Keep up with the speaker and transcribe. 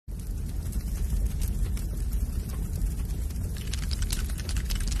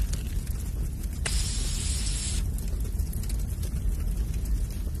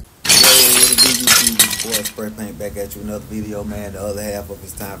Wack Spray Paint back at you another video, man. The other half of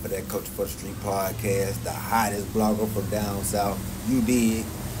it's time for that Culture for the Street podcast. The hottest blogger from down south. You did.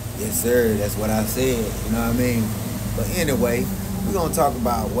 Yes, sir. That's what I said. You know what I mean? But anyway, we're going to talk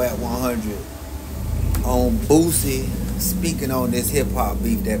about Wack 100 on Boosie speaking on this hip-hop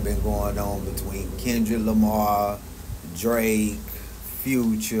beef that been going on between Kendrick Lamar, Drake,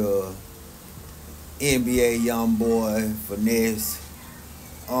 Future, NBA Youngboy, Finesse.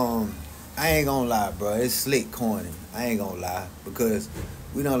 I ain't gonna lie, bro. It's slick corny. I ain't gonna lie. Because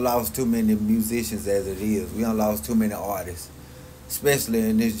we done lost too many musicians as it is. We done lost too many artists. Especially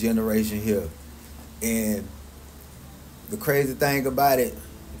in this generation here. And the crazy thing about it,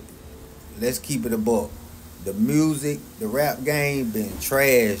 let's keep it a buck. The music, the rap game been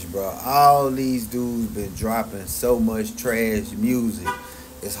trash, bro. All these dudes been dropping so much trash music.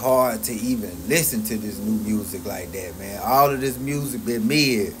 It's hard to even listen to this new music like that, man. All of this music been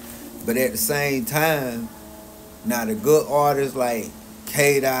mid. But at the same time, now the good artists like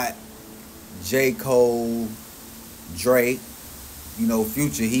K-Dot, J. Cole, Drake, you know,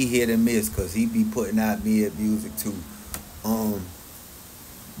 Future, he hit and miss because he be putting out mid music too.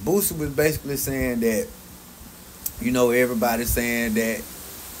 Boosie was basically saying that, you know, everybody's saying that,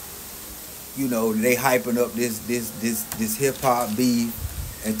 you know, they hyping up this hip-hop beef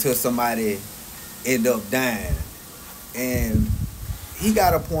until somebody end up dying. And he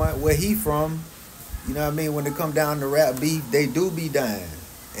got a point where he from, you know what I mean, when it come down to rap beef, they do be dying.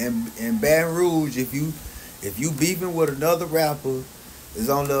 And in Baton Rouge, if you beefing with another rapper, it's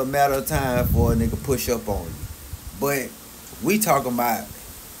only a matter of time for a nigga push up on you. But we talking about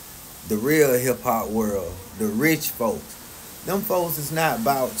the real hip-hop world, the rich folks. Them folks is not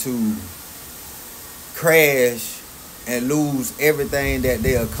about to crash and lose everything that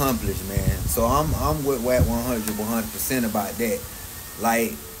they accomplished, man. So I'm with Wack 100% about that.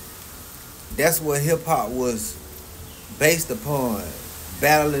 Like, that's what hip-hop was based upon,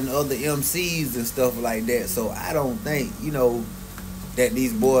 battling other MCs and stuff like that. So I don't think, you know, that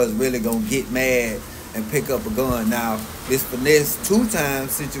these boys really gonna get mad and pick up a gun. Now, this Finesse two-time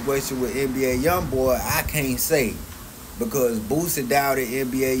situation with NBA Youngboy, I can't say. Because Boosie doubted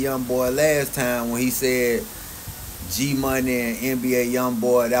NBA Youngboy last time when he said G-Money and NBA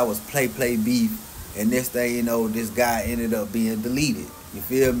Youngboy, that was play beef. And next thing you know, this guy ended up being deleted. You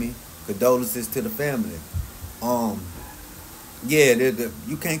feel me? Condolences to the family. Yeah,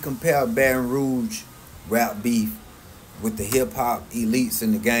 you can't compare Baton Rouge rap beef with the hip-hop elites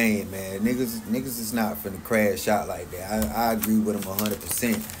in the game, man. Niggas is not finna crash out like that. I agree with him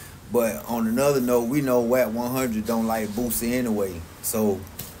 100%. But on another note, we know Wack 100 don't like Boosie anyway. So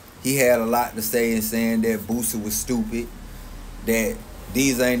he had a lot to say in saying that Boosie was stupid, that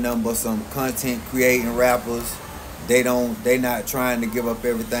these ain't nothing but some content creating rappers. They not trying to give up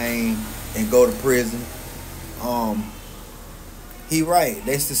everything and go to prison. He right,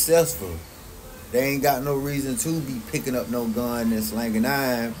 they successful. They ain't got no reason to be picking up no gun and slanging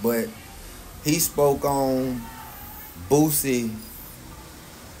iron. But he spoke on Boosie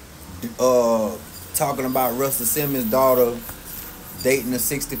talking about Russell Simmons' daughter dating a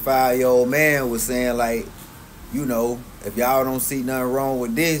 65-year-old man, was saying like, you know, if y'all don't see nothing wrong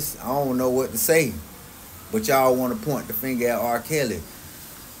with this, I don't know what to say. But y'all want to point the finger at R. Kelly.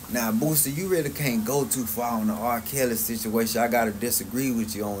 Now, Boosie, you really can't go too far on the R. Kelly situation. I got to disagree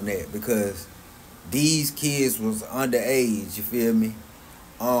with you on that because these kids was underage, you feel me?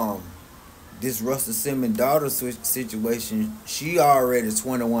 This Russell Simmons' daughter situation, she already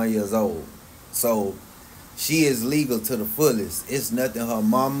 21 years old. So she is legal to the fullest. It's nothing her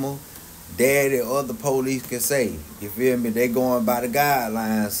mama, daddy, or the police can say. You feel me? They going by the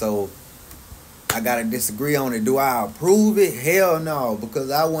guidelines. So I gotta disagree on it. Do I approve it? Hell no, because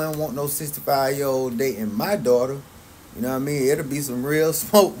I wouldn't want no 65-year-old dating my daughter. You know what I mean? It'll be some real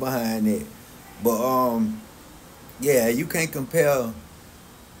smoke behind it. But yeah, you can't compare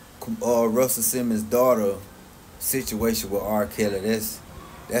Russell Simmons' daughter situation with R. Kelly.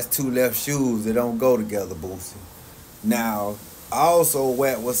 That's two left shoes that don't go together, Boosie. Now, also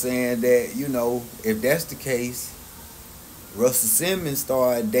Wack was saying that, you know, if that's the case, Russell Simmons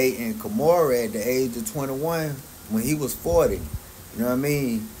started dating Kimora at the age of 21 when he was 40. You know what I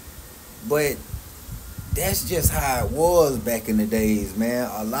mean? But that's just how it was back in the days, man.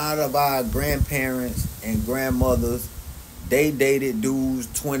 A lot of our grandparents and grandmothers, they dated dudes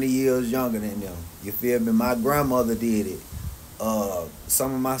 20 years younger than them. You feel me? My grandmother did it.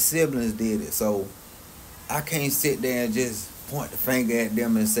 Some of my siblings did it. So I can't sit there and just point the finger at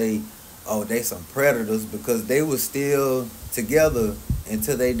them and say, oh, they some predators, because they were still together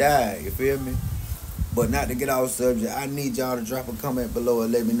until they died. You feel me? But not to get off subject, I need y'all to drop a comment below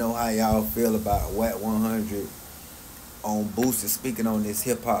and let me know how y'all feel about Wack 100 on Boosie speaking on this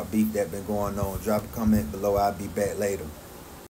hip hop beef that been going on. Drop a comment below. I'll be back later.